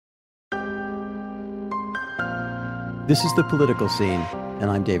This is The Political Scene, and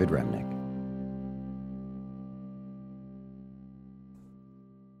I'm David Remnick.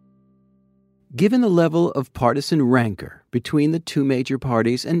 Given the level of partisan rancor between the two major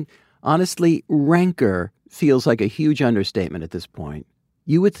parties, and honestly, rancor feels like a huge understatement at this point,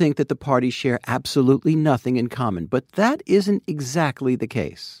 you would think that the parties share absolutely nothing in common, but that isn't exactly the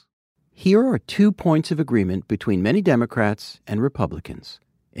case. Here are 2 points of agreement between many Democrats and Republicans: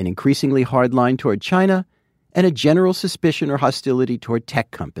 an increasingly hard line toward China and a general suspicion or hostility toward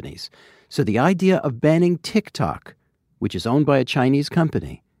tech companies. So the idea of banning TikTok, which is owned by a Chinese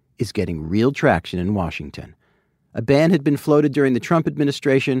company, is getting real traction in Washington. A ban had been floated during the Trump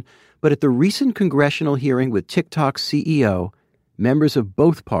administration, but at the recent congressional hearing with TikTok's CEO, members of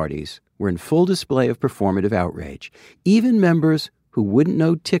both parties were in full display of performative outrage, even members who wouldn't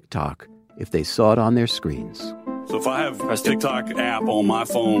know TikTok if they saw it on their screens. So if I have a TikTok app on my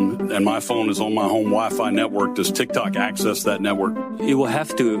phone and my phone is on my home Wi-Fi network, does TikTok access that network? It will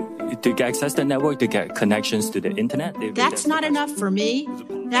have to access the network to get connections to the internet. That's not enough for me.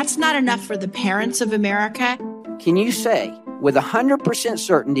 That's not enough for the parents of America. Can you say with 100%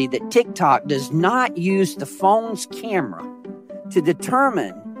 certainty that TikTok does not use the phone's camera to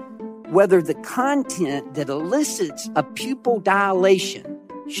determine whether the content that elicits a pupil dilation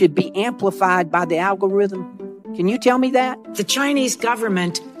should be amplified by the algorithm? Can you tell me that? The Chinese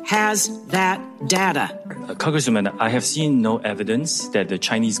government has that data. Congressman, I have seen no evidence that the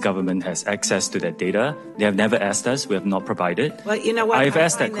Chinese government has access to that data. They have never asked us. We have not provided. Well, you know what? I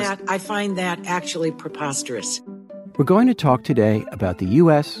find that actually preposterous. We're going to talk today about the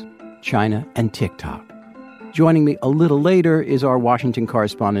U.S., China, and TikTok. Joining me a little later is our Washington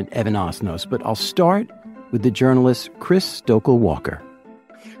correspondent, Evan Osnos, but I'll start with the journalist Chris Stokel-Walker.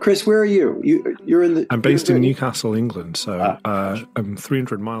 Chris, where are you? You're in the. I'm based in Newcastle, England, so I'm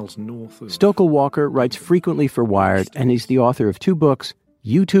 300 miles north of. Stokel-Walker writes frequently for Wired, and he's the author of 2 books,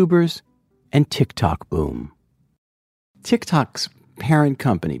 YouTubers and TikTok Boom. TikTok's parent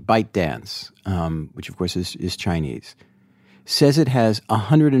company, ByteDance, which of course is Chinese, says it has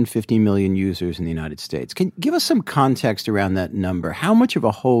 150 million users in the United States. Can you give us some context around that number? How much of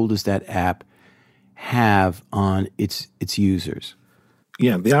a hold does that app have on its users?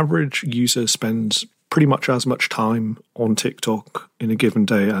 Yeah, the average user spends pretty much as much time on TikTok in a given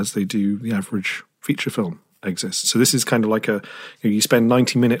day as they do the average feature film exists. So this is kind of like you spend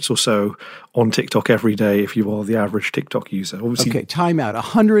 90 minutes or so on TikTok every day if you are the average TikTok user. Obviously, okay, time out.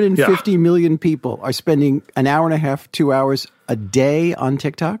 150 million people are spending an hour and a half, 2 hours a day on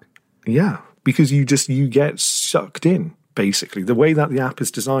TikTok? Yeah, because you get sucked in. Basically, the way that the app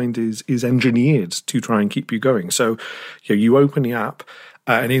is designed is engineered to try and keep you going. So, you open the app,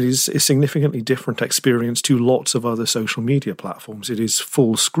 and it is a significantly different experience to lots of other social media platforms. It is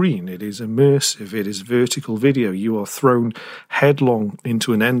full screen, it is immersive, it is vertical video. You are thrown headlong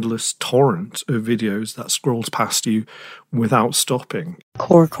into an endless torrent of videos that scrolls past you without stopping.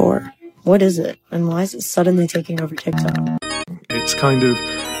 Core. What is it, and why is it suddenly taking over TikTok? It's kind of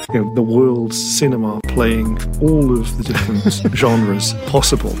the world's cinema playing all of the different genres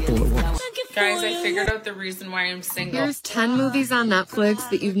possible all at once. Guys, I figured out the reason why I'm single. There's 10 movies on Netflix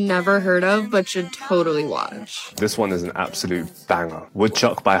that you've never heard of but should totally watch. This one is an absolute banger.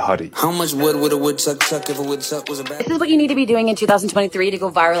 Woodchuck by Huddy. How much wood would a woodchuck chuck if a woodchuck was a bag? This is what you need to be doing in 2023 to go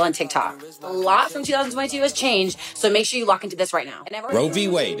viral on TikTok. A lot from 2022 has changed, so make sure you lock into this right now. Roe v.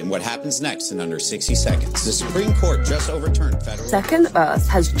 Wade and what happens next in under 60 seconds. The Supreme Court just overturned federal... Second Earth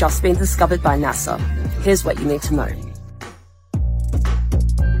has just been discovered by NASA. Here's what you need to know.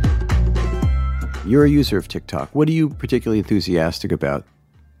 You're a user of TikTok. What are you particularly enthusiastic about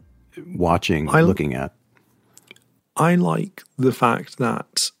watching, looking at? I like the fact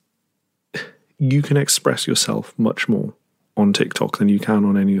that you can express yourself much more on TikTok than you can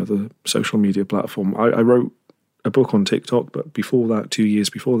on any other social media platform. I wrote a book on TikTok, but before that, 2 years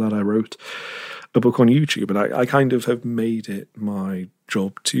before that, I wrote a book on YouTube. And I kind of have made it my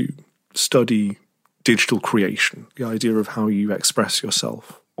job to study digital creation, the idea of how you express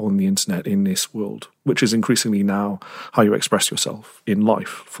yourself on the internet in this world, which is increasingly now how you express yourself in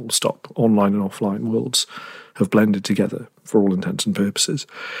life, full stop. Online and offline worlds have blended together for all intents and purposes.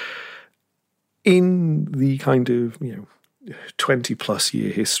 In the kind of 20 plus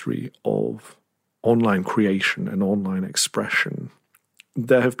year history of online creation and online expression,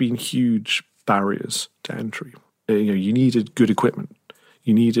 there have been huge barriers to entry. You needed good equipment,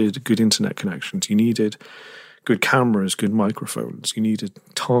 you needed good internet connections, you needed good cameras, good microphones. You needed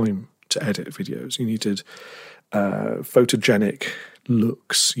time to edit videos. You needed photogenic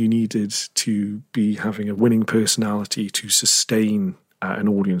looks. You needed to be having a winning personality to sustain an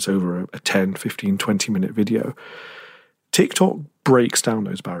audience over a 10, 15, 20-minute video. TikTok breaks down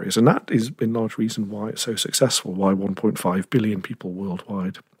those barriers, and that is in large reason why it's so successful, why 1.5 billion people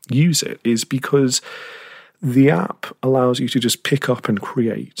worldwide use it, is because the app allows you to just pick up and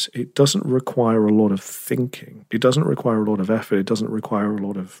create. It doesn't require a lot of thinking. It doesn't require a lot of effort. It doesn't require a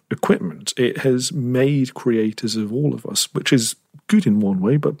lot of equipment. It has made creators of all of us, which is good in one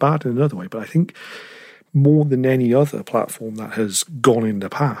way, but bad in another way. But I think more than any other platform that has gone in the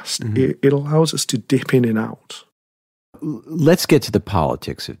past, it allows us to dip in and out. Let's get to the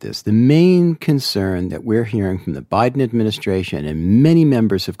politics of this. The main concern that we're hearing from the Biden administration and many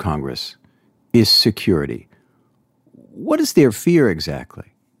members of Congress is security. What is their fear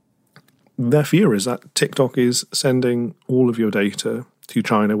exactly? Their fear is that TikTok is sending all of your data to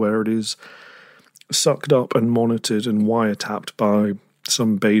China, where it is sucked up and monitored and wiretapped by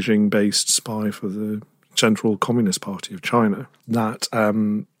some Beijing-based spy for the Central Communist Party of China, that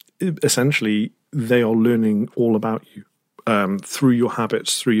essentially they are learning all about you through your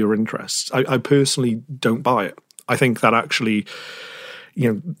habits, through your interests. I personally don't buy it. I think that actually,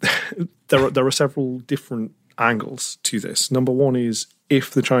 there are several different angles to this. Number one is,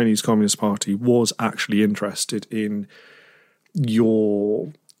 if the Chinese Communist Party was actually interested in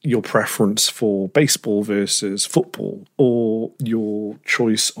your preference for baseball versus football, or your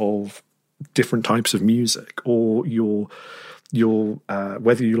choice of different types of music, or your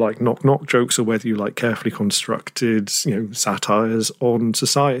whether you like knock jokes or whether you like carefully constructed satires on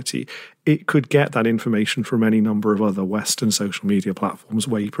society, it could get that information from any number of other Western social media platforms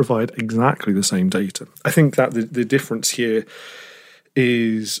where you provide exactly the same data. I think that the difference here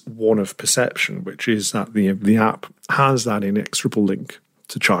is one of perception, which is that the app has that inexorable link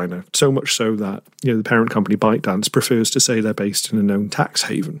to China, so much so that the parent company ByteDance prefers to say they're based in a known tax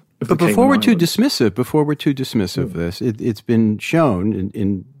haven. But before we're too dismissive of this, it's been shown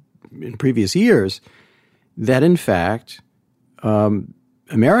in previous years that in fact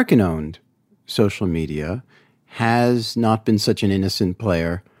American-owned social media has not been such an innocent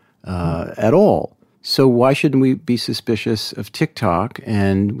player at all. So why shouldn't we be suspicious of TikTok,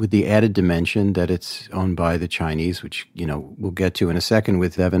 and with the added dimension that it's owned by the Chinese, which, we'll get to in a second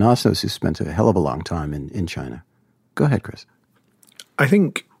with Evan Osnos, who spent a hell of a long time in China. Go ahead, Chris. I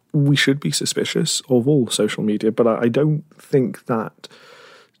think we should be suspicious of all social media, but I don't think that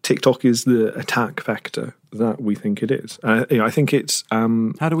TikTok is the attack vector that we think it is. I think it's...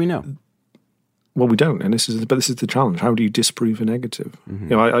 How do we know? Well, we don't, and this is the challenge. How do you disprove a negative?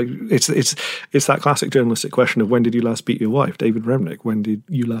 It's that classic journalistic question of, when did you last beat your wife? David Remnick, when did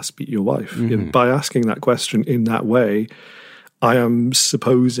you last beat your wife? By asking that question in that way, I am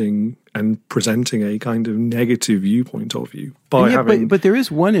supposing and presenting a kind of negative viewpoint of you. But there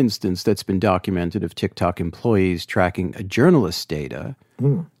is one instance that's been documented of TikTok employees tracking a journalist's data.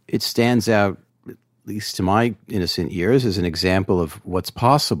 It stands out, at least to my innocent ears, as an example of what's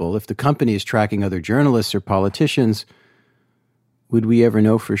possible. If the company is tracking other journalists or politicians, would we ever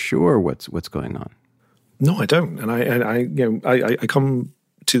know for sure what's going on? No, I don't. And I come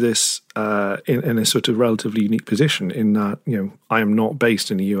to this in a sort of relatively unique position, in that I am not based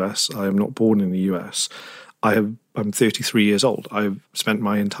in the US. I am not born in the US. I'm 33 years old. I've spent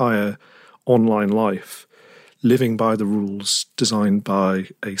my entire online life living by the rules designed by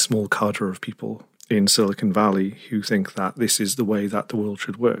a small cadre of people in Silicon Valley who think that this is the way that the world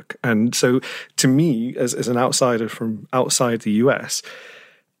should work. And so to me, as an outsider from outside the US,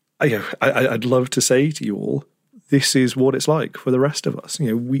 I'd love to say to you all, this is what it's like for the rest of us.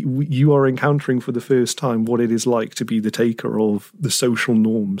 You are encountering for the first time what it is like to be the taker of the social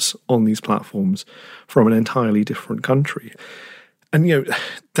norms on these platforms from an entirely different country. And,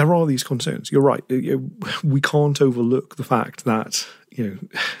 there are these concerns. You're right. We can't overlook the fact that,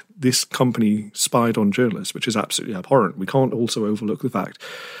 this company spied on journalists, which is absolutely abhorrent. We can't also overlook the fact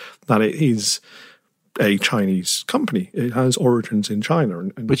that it is a Chinese company. It has origins in China.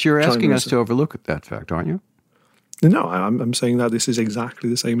 But you're asking us to overlook that fact, aren't you? No, I'm saying that this is exactly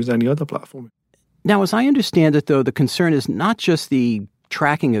the same as any other platform. Now, as I understand it, though, the concern is not just the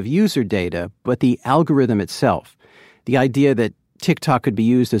tracking of user data, but the algorithm itself. The idea that TikTok could be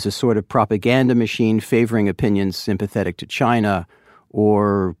used as a sort of propaganda machine favoring opinions sympathetic to China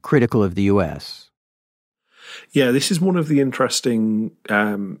or critical of the U.S. Yeah, this is one of the interesting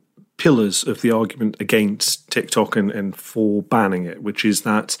pillars of the argument against TikTok and for banning it, which is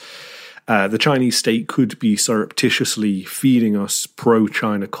that the Chinese state could be surreptitiously feeding us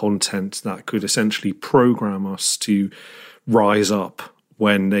pro-China content that could essentially program us to rise up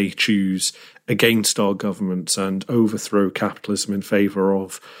when they choose against our governments and overthrow capitalism in favor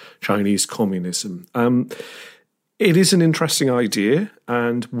of Chinese communism. It is an interesting idea,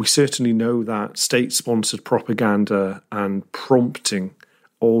 and we certainly know that state-sponsored propaganda and prompting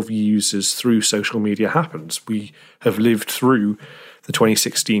of users through social media happens. We have lived through the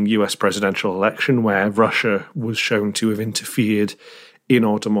 2016 US presidential election, where Russia was shown to have interfered in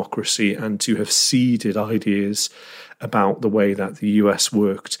our democracy and to have seeded ideas about the way that the US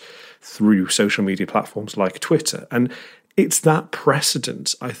worked through social media platforms like Twitter. And it's that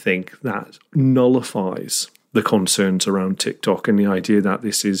precedent, I think, that nullifies the concerns around TikTok and the idea that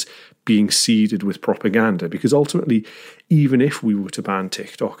this is being seeded with propaganda. Because ultimately, even if we were to ban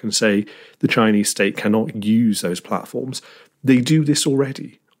TikTok and say the Chinese state cannot use those platforms, they do this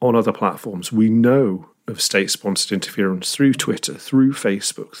already on other platforms. We know of state-sponsored interference through Twitter, through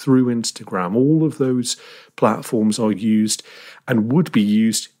Facebook, through Instagram. All of those platforms are used and would be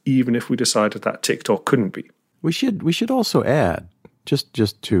used even if we decided that TikTok couldn't be. We should also add,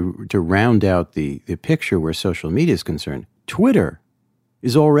 just to round out the picture where social media is concerned, Twitter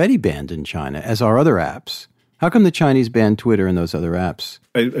is already banned in China, as are other apps. How come the Chinese banned Twitter and those other apps?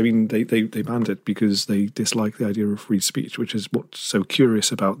 I mean, they banned it because they dislike the idea of free speech, which is what's so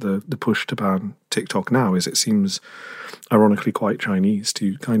curious about the push to ban TikTok now, is it seems ironically quite Chinese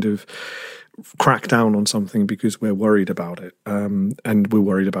to kind of crack down on something because we're worried about it, and we're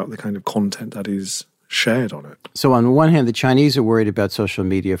worried about the kind of content that is shared on it. So on the one hand, the Chinese are worried about social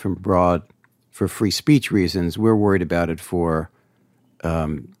media from abroad for free speech reasons. We're worried about it for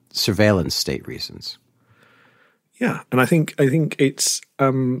surveillance state reasons. Yeah, and I think it's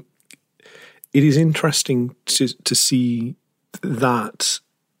it is interesting to see that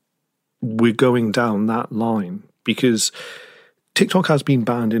we're going down that line, because TikTok has been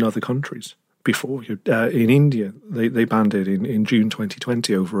banned in other countries before. In India, they banned it in June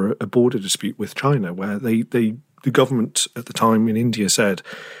 2020 over a border dispute with China, where the government at the time in India said,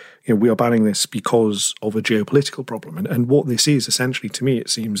 we are banning this because of a geopolitical problem. And what this is, essentially, to me, it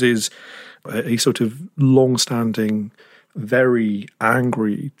seems, is a sort of long-standing, very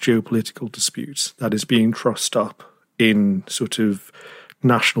angry geopolitical dispute that is being trussed up in sort of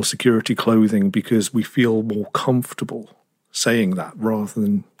national security clothing because we feel more comfortable saying that, rather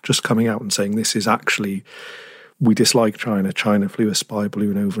than just coming out and saying this is actually, we dislike China. China flew a spy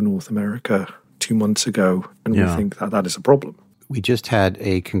balloon over North America 2 months ago, and we think that is a problem. We just had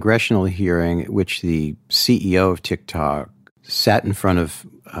a congressional hearing at which the CEO of TikTok sat in front of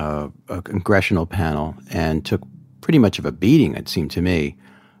a congressional panel and took pretty much of a beating, it seemed to me.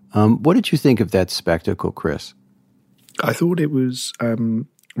 What did you think of that spectacle, Chris? I thought it was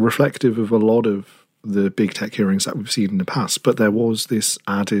reflective of a lot of the big tech hearings that we've seen in the past, but there was this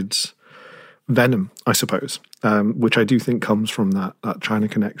added venom, I suppose, which I do think comes from that China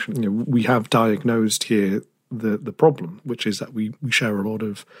connection. We have diagnosed here the problem, which is that we share a lot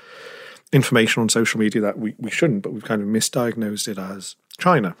of information on social media that we shouldn't, but we've kind of misdiagnosed it as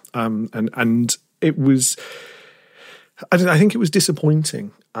China. And it was, I think it was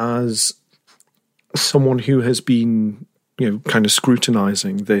disappointing as someone who has been, kind of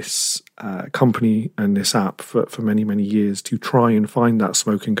scrutinizing this company and this app for many, many years to try and find that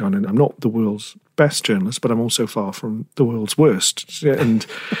smoking gun. And I'm not the world's best journalist, but I'm also far from the world's worst. And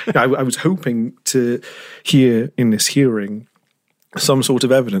I was hoping to hear in this hearing some sort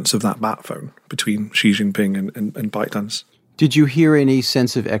of evidence of that bat phone between Xi Jinping and ByteDance. Did you hear any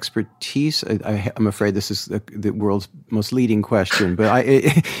sense of expertise? I'm afraid this is the world's most leading question, but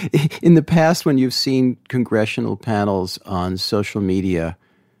in the past, when you've seen congressional panels on social media,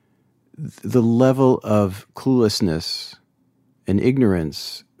 the level of cluelessness and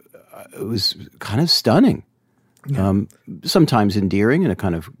ignorance was kind of stunning. Yeah. Sometimes endearing in a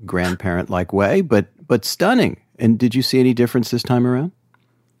kind of grandparent-like way, but stunning. And did you see any difference this time around?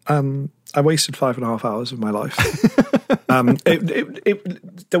 I wasted 5.5 hours of my life.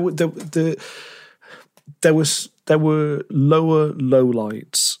 There were lower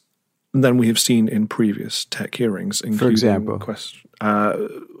lowlights than we have seen in previous tech hearings, including, for example,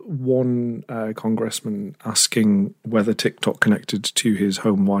 one congressman asking whether TikTok connected to his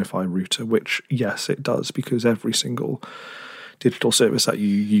home Wi-Fi router, which, yes, it does, because every single digital service that you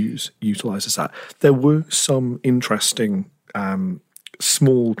use utilizes that. There were some interesting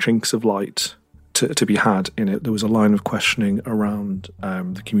small chinks of light to be had in it. There was a line of questioning around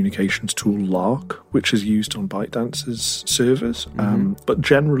the communications tool Lark, which is used on ByteDance's servers. But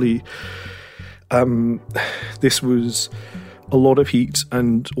generally, this was a lot of heat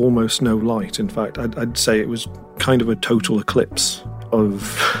and almost no light. In fact, I'd say it was kind of a total eclipse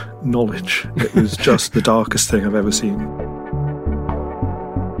of knowledge. It was just the darkest thing I've ever seen.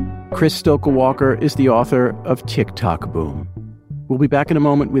 Chris Stokel-Walker is the author of TikTok Boom. We'll be back in a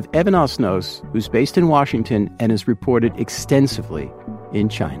moment with Evan Osnos, who's based in Washington and has reported extensively in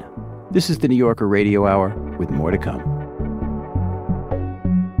China. This is the New Yorker Radio Hour, with more to come.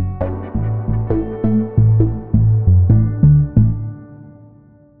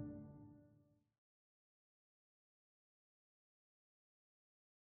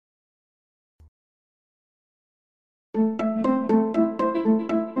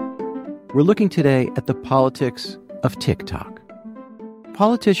 We're looking today at the politics of TikTok.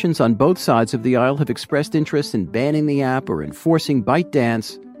 Politicians on both sides of the aisle have expressed interest in banning the app or enforcing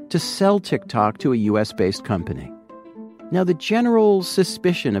ByteDance to sell TikTok to a U.S.-based company. Now, the general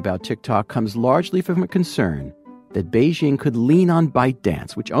suspicion about TikTok comes largely from a concern that Beijing could lean on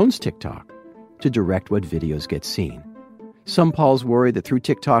ByteDance, which owns TikTok, to direct what videos get seen. Some polls worry that through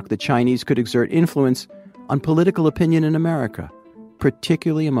TikTok, the Chinese could exert influence on political opinion in America,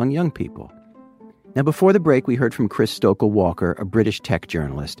 particularly among young people. Now, before the break, we heard from Chris Stokel-Walker, a British tech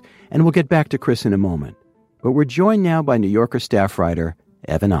journalist, and we'll get back to Chris in a moment. But we're joined now by New Yorker staff writer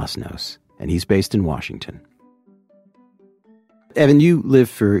Evan Osnos, and he's based in Washington. Evan, you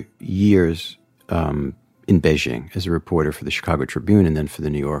lived for years in Beijing as a reporter for the Chicago Tribune and then for the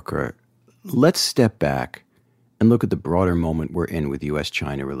New Yorker. Let's step back and look at the broader moment we're in with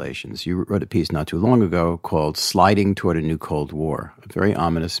U.S.-China relations. You wrote a piece not too long ago called Sliding Toward a New Cold War, a very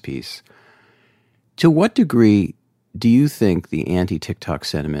ominous piece. To what degree do you think the anti-TikTok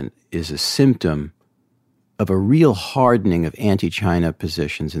sentiment is a symptom of a real hardening of anti-China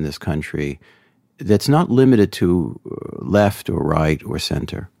positions in this country that's not limited to left or right or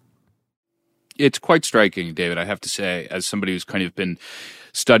center? It's quite striking, David, I have to say, as somebody who's kind of been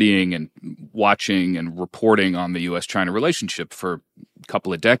studying and watching and reporting on the U.S.-China relationship for a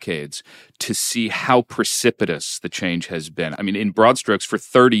couple of decades, to see how precipitous the change has been. I mean, in broad strokes, for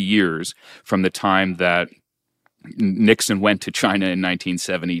 30 years, from the time that Nixon went to China in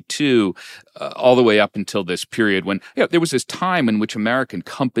 1972, all the way up until this period when there was this time in which American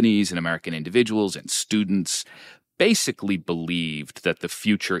companies and American individuals and students basically believed that the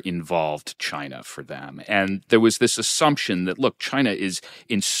future involved China for them. And there was this assumption that, look, China is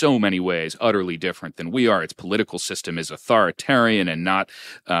in so many ways utterly different than we are. Its political system is authoritarian and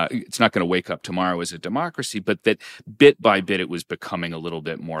it's not going to wake up tomorrow as a democracy, but that bit by bit it was becoming a little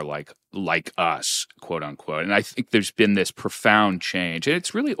bit more like us, quote unquote. And I think there's been this profound change. And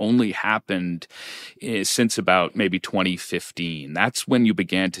it's really only happened since about maybe 2015. That's when you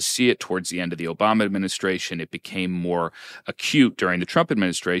began to see it towards the end of the Obama administration. It became more acute during the Trump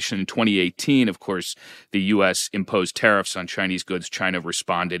administration. In 2018, of course, the U.S. imposed tariffs on Chinese goods. China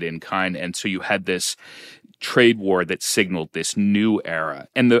responded in kind. And so you had this trade war that signaled this new era.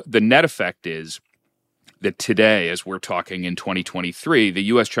 And the net effect is that today, as we're talking in 2023, the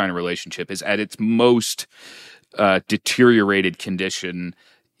U.S.-China relationship is at its most deteriorated condition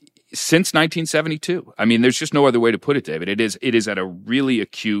since 1972. I mean, there's just no other way to put it, David. It is at a really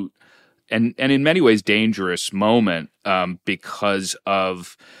acute and in many ways dangerous moment because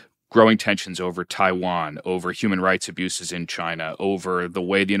of growing tensions over Taiwan, over human rights abuses in China, over the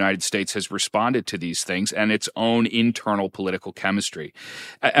way the United States has responded to these things and its own internal political chemistry.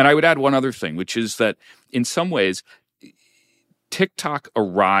 And I would add one other thing, which is that in some ways, TikTok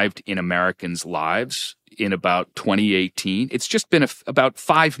arrived in Americans' lives in about 2018. It's just been about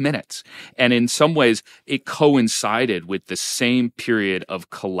 5 minutes. And in some ways, it coincided with the same period of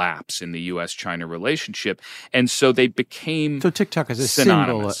collapse in the U.S.-China relationship. And so they became So TikTok is a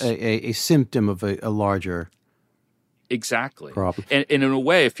synonymous. symbol, a symptom of a larger Exactly. problem. And in a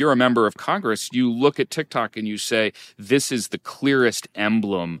way, if you're a member of Congress, you look at TikTok and you say, this is the clearest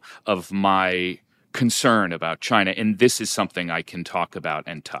emblem of my concern about China, and this is something I can talk about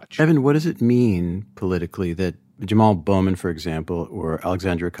and touch. Evan, what does it mean politically that Jamal Bowman, for example, or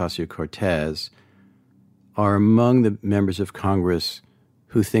Alexandria Ocasio-Cortez are among the members of Congress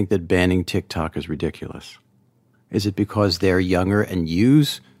who think that banning TikTok is ridiculous? Is it because they're younger and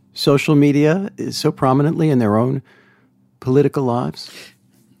use social media so prominently in their own political lives?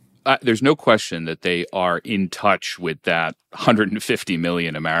 There's no question that they are in touch with that 150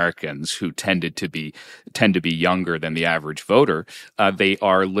 million Americans who tend to be younger than the average voter. They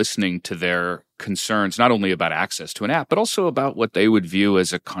are listening to their concerns not only about access to an app, but also about what they would view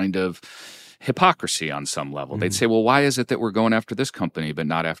as a kind of hypocrisy on some level. They'd say, well, why is it that we're going after this company but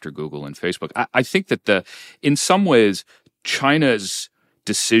not after Google and Facebook? I think that in some ways, China's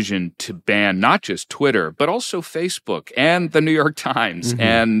decision to ban not just Twitter, but also Facebook and the New York Times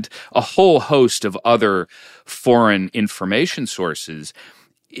and a whole host of other foreign information sources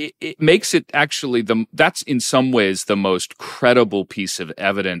it makes it actually that's in some ways the most credible piece of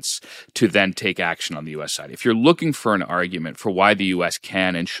evidence to then take action on the U.S. side. If you're looking for an argument for why the U.S.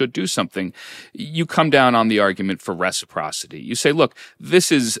 can and should do something, you come down on the argument for reciprocity. You say, look,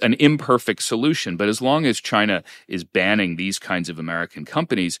 this is an imperfect solution, but as long as China is banning these kinds of American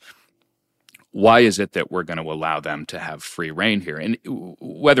companies, why is it that we're going to allow them to have free reign here? And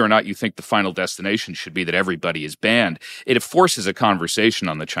whether or not you think the final destination should be that everybody is banned, it forces a conversation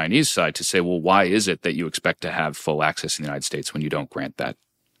on the Chinese side to say, well, why is it that you expect to have full access in the United States when you don't grant that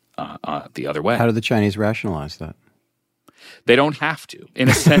the other way? How do the Chinese rationalize that? They don't have to. In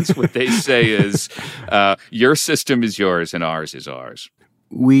a sense, what they say is, your system is yours and ours is ours.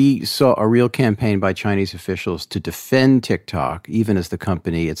 We saw a real campaign by Chinese officials to defend TikTok, even as the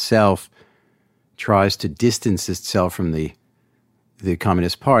company itself tries to distance itself from the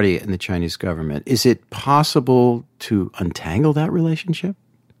Communist Party and the Chinese government. Is it possible to untangle that relationship?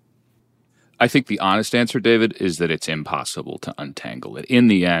 I think the honest answer, David, is that it's impossible to untangle it. In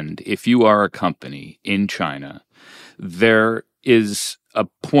the end, if you are a company in China, there is a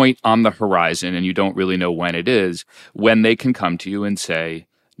point on the horizon, and you don't really know when it is, when they can come to you and say,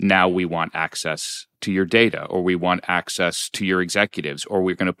 now we want access to your data, or we want access to your executives, or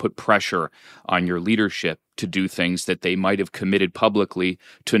we're going to put pressure on your leadership to do things that they might have committed publicly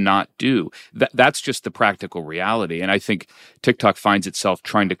to not do. That's just the practical reality. And I think TikTok finds itself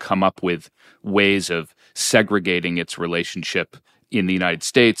trying to come up with ways of segregating its relationship in the United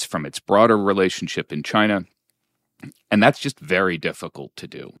States from its broader relationship in China. And that's just very difficult to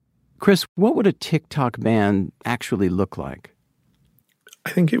do. Chris, what would a TikTok ban actually look like? I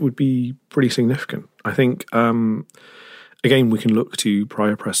think it would be pretty significant. I think, again, we can look to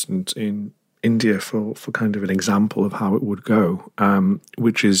prior precedent in India for kind of an example of how it would go,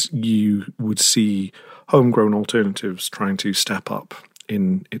 which is you would see homegrown alternatives trying to step up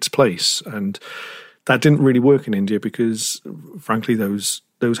in its place. And that didn't really work in India because, frankly, those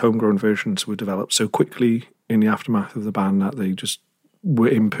homegrown versions were developed so quickly in the aftermath of the ban that they just were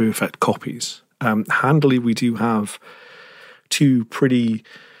imperfect copies. Handily, we do have two pretty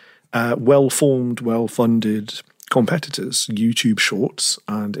well-formed, well-funded competitors, YouTube Shorts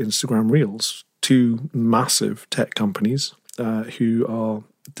and Instagram Reels, two massive tech companies who are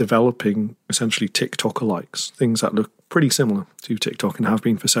developing essentially TikTok-alikes, things that look pretty similar to TikTok and have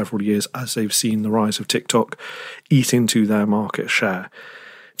been for several years as they've seen the rise of TikTok eat into their market share.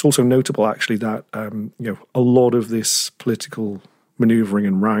 It's also notable, actually, that a lot of this political maneuvering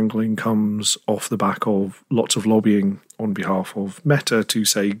and wrangling comes off the back of lots of lobbying on behalf of Meta to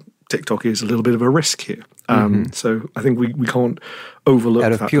say TikTok is a little bit of a risk here. So I think we can't overlook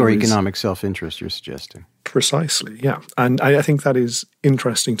that. Out of pure economic self-interest, you're suggesting. Precisely, yeah. And I think that is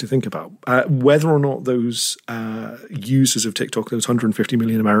interesting to think about. Whether or not those users of TikTok, those 150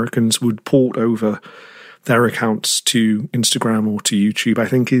 million Americans, would port over their accounts to Instagram or to YouTube, I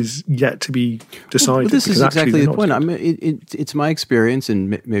think is yet to be decided. Well, this is exactly the point. I mean, it's my experience,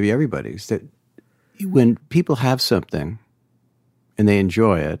 and maybe everybody's, that when people have something and they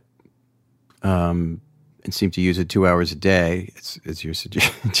enjoy it and seem to use it 2 hours a day, as you're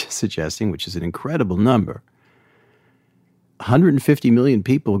suggesting, which is an incredible number, 150 million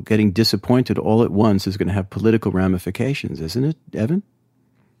people getting disappointed all at once is going to have political ramifications, isn't it, Evan?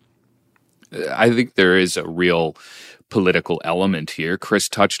 I think there is a real political element here. Chris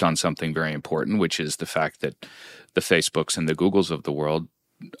touched on something very important, which is the fact that the Facebooks and the Googles of the world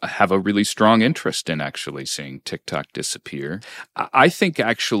have a really strong interest in actually seeing TikTok disappear. I think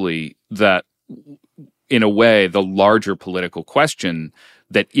actually that, in a way, the larger political question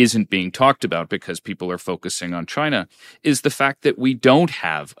that isn't being talked about because people are focusing on China is the fact that we don't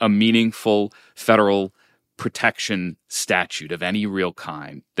have a meaningful federal protection statute of any real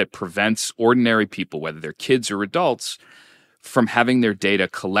kind that prevents ordinary people, whether they're kids or adults, from having their data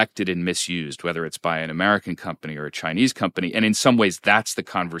collected and misused, whether it's by an American company or a Chinese company. And in some ways, that's the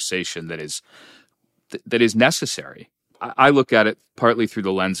conversation that is necessary. I look at it partly through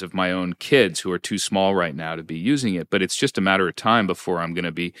the lens of my own kids, who are too small right now to be using it, but it's just a matter of time before I'm going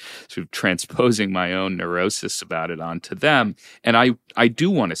to be sort of transposing my own neurosis about it onto them. And I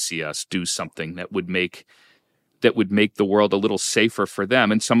do want to see us do something that would make the world a little safer for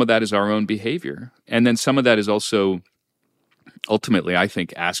them. And some of that is our own behavior. And then some of that is also, ultimately, I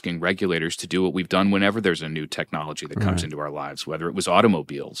think, asking regulators to do what we've done whenever there's a new technology that comes into our lives, whether it was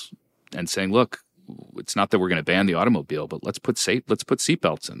automobiles, and saying, look, it's not that we're going to ban the automobile, but let's put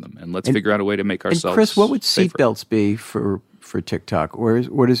seatbelts in them, and let's figure out a way to make ourselves. And Chris, what would safer. seatbelts be for TikTok? Or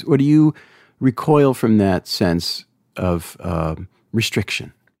do you recoil from that sense of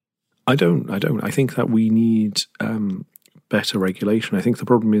restriction? I don't. I think that we need better regulation. I think the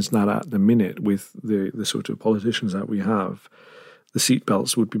problem is that at the minute, with the sort of politicians that we have, the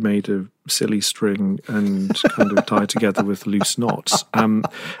seatbelts would be made of silly string and kind of tied together with loose knots. And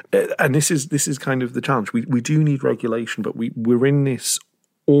this is kind of the challenge. We do need regulation, but we're in this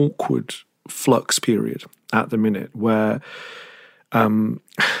awkward flux period at the minute where,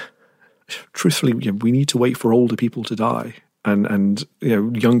 truthfully, we need to wait for older people to die and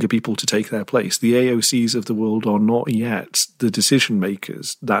younger people to take their place. The AOCs of the world are not yet the decision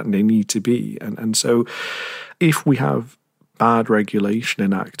makers that they need to be. And so if we have bad regulation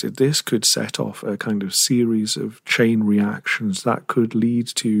enacted, this could set off a kind of series of chain reactions that could lead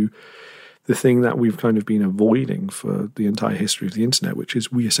to the thing that we've kind of been avoiding for the entire history of the internet, which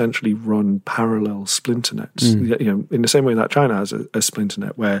is we essentially run parallel splinter nets. In the same way that China has a splinter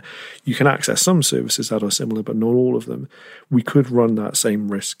net where you can access some services that are similar, but not all of them. We could run that same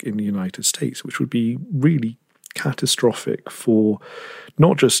risk in the United States, which would be really catastrophic for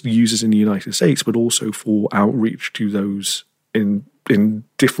not just users in the United States, but also for outreach to those in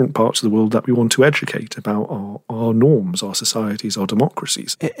different parts of the world that we want to educate about our norms, our societies, our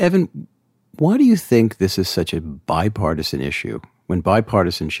democracies. Evan, why do you think this is such a bipartisan issue when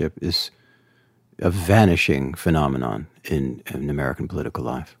bipartisanship is a vanishing phenomenon in American political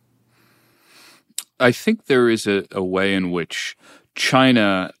life? I think there is a way in which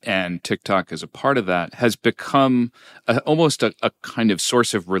China and TikTok as a part of that has become almost a kind of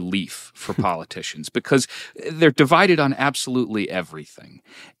source of relief for politicians because they're divided on absolutely everything.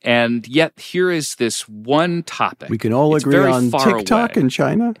 And yet here is this one topic. We can all agree on TikTok in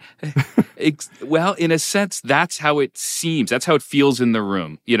China? Well, in a sense, that's how it seems. That's how it feels in the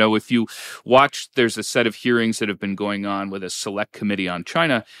room. If you watch, there's a set of hearings that have been going on with a select committee on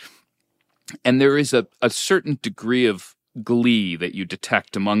China, and there is a certain degree of glee that you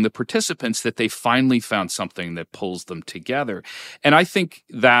detect among the participants that they finally found something that pulls them together. And I think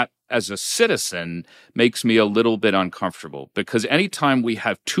that as a citizen makes me a little bit uncomfortable because anytime we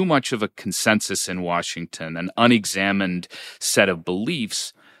have too much of a consensus in Washington, an unexamined set of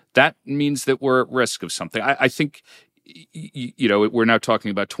beliefs, that means that we're at risk of something. I think we're now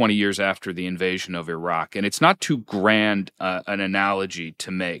talking about 20 years after the invasion of Iraq, and it's not too grand an analogy to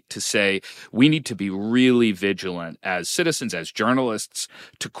make to say we need to be really vigilant as citizens, as journalists,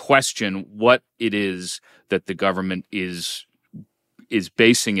 to question what it is that the government is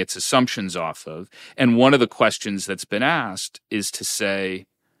basing its assumptions off of. And one of the questions that's been asked is to say,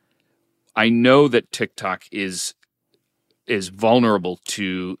 I know that TikTok is vulnerable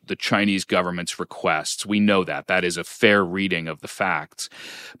to the Chinese government's requests. We know that. That is a fair reading of the facts.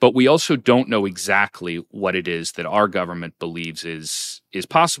 But we also don't know exactly what it is that our government believes is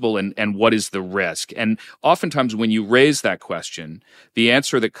possible and what is the risk. And oftentimes when you raise that question, the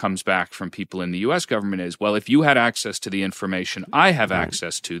answer that comes back from people in the U.S. government is, well, if you had access to the information I have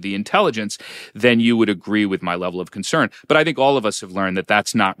access to, the intelligence, then you would agree with my level of concern. But I think all of us have learned that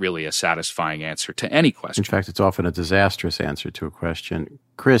that's not really a satisfying answer to any question. In fact, it's often a disastrous answer to a question.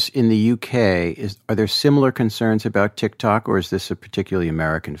 Chris, in the UK, are there similar concerns about TikTok, or is this a particularly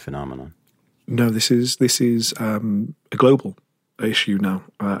American phenomenon? No, this is a global issue now,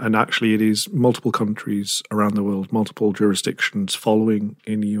 and actually it is multiple countries around the world, multiple jurisdictions following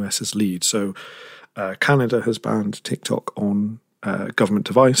in the US's lead. So Canada has banned TikTok on government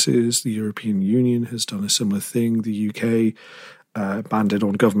devices. The European Union has done a similar thing. The UK banned it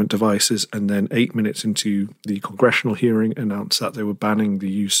on government devices, and then 8 minutes into the congressional hearing announced that they were banning the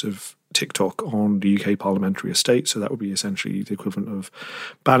use of TikTok on the UK parliamentary estate. So that would be essentially the equivalent of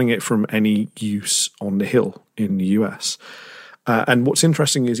banning it from any use on the Hill in the US. And what's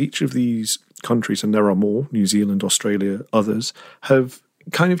interesting is each of these countries, and there are more, New Zealand, Australia, others, have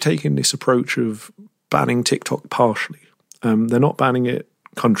kind of taken this approach of banning TikTok partially. They're not banning it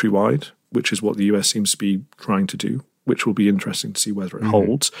countrywide, which is what the US seems to be trying to do, which will be interesting to see whether it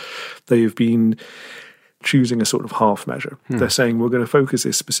holds. They have been choosing a sort of half measure. They're saying we're going to focus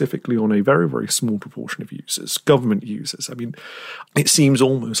this specifically on a very, very small proportion of users, government users. I mean, it seems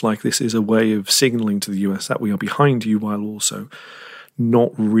almost like this is a way of signaling to the US that we are behind you while also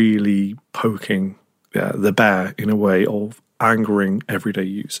not really poking the bear in a way of angering everyday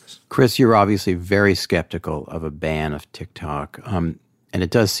users. Chris, you're obviously very skeptical of a ban of TikTok. And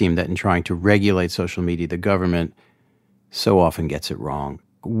it does seem that in trying to regulate social media, the government so often gets it wrong.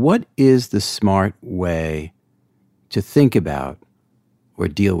 What is the smart way to think about or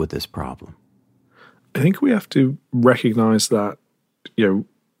deal with this problem? I think we have to recognize that,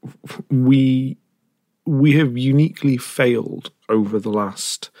 we have uniquely failed over the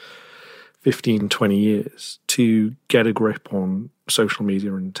last 15, 20 years to get a grip on social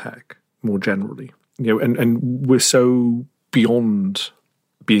media and tech more generally. And we're so beyond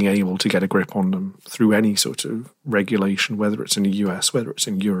being able to get a grip on them through any sort of regulation, whether it's in the US, whether it's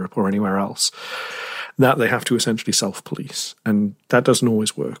in Europe or anywhere else, that they have to essentially self-police. And that doesn't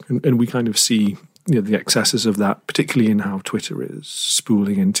always work. And we kind of see the excesses of that, particularly in how Twitter is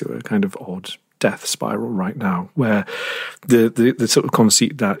spooling into a kind of odd death spiral right now, where the sort of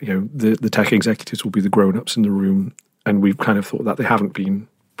conceit that the tech executives will be the grown-ups in the room, and we've kind of thought that they haven't been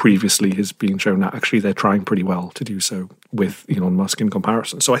previously, has been shown that actually they're trying pretty well to do so with Elon Musk in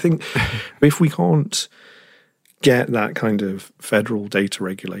comparison. So I think if we can't get that kind of federal data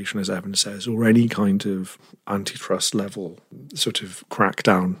regulation, as Evan says, or any kind of antitrust level sort of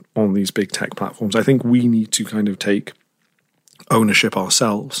crackdown on these big tech platforms, I think we need to kind of take ownership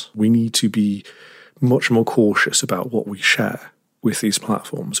ourselves. We need to be much more cautious about what we share with these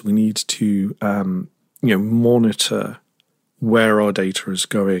platforms. We need to, monitor where our data is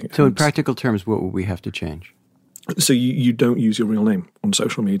going. So in practical terms, what would we have to change? So you don't use your real name on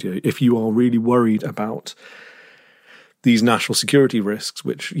social media. If you are really worried about these national security risks,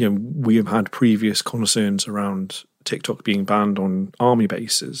 which we have had previous concerns around TikTok being banned on army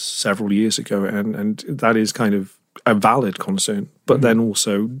bases several years ago, and that is kind of a valid concern. But then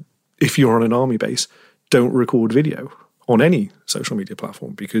also, if you're on an army base, don't record video on any social media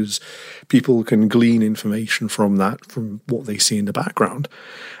platform, because people can glean information from that, from what they see in the background.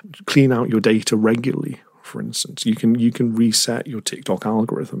 Clean out your data regularly. For instance, you can reset your TikTok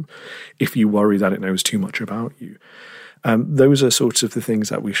algorithm if you worry that it knows too much about you. Those are sorts of the things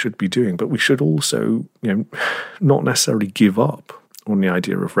that we should be doing, but we should also, not necessarily give up on the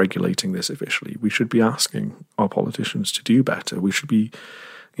idea of regulating this officially. We should be asking our politicians to do better. We should be,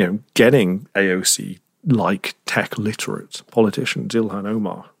 getting AOC like tech literate politicians. Ilhan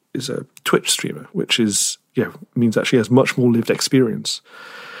Omar is a Twitch streamer, which is, means that she has much more lived experience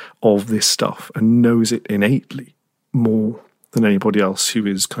of this stuff and knows it innately more than anybody else who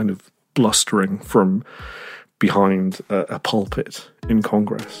is kind of blustering from behind a pulpit in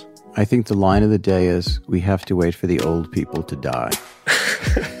Congress. I think the line of the day is, we have to wait for the old people to die.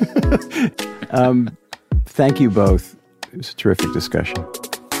 Thank you both. It was a terrific discussion.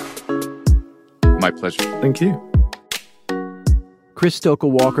 My pleasure. Thank you. Chris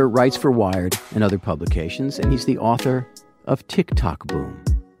Stokel-Walker writes for Wired and other publications, and he's the author of TikTok Boom.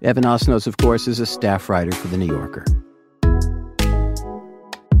 Evan Osnos, of course, is a staff writer for The New Yorker.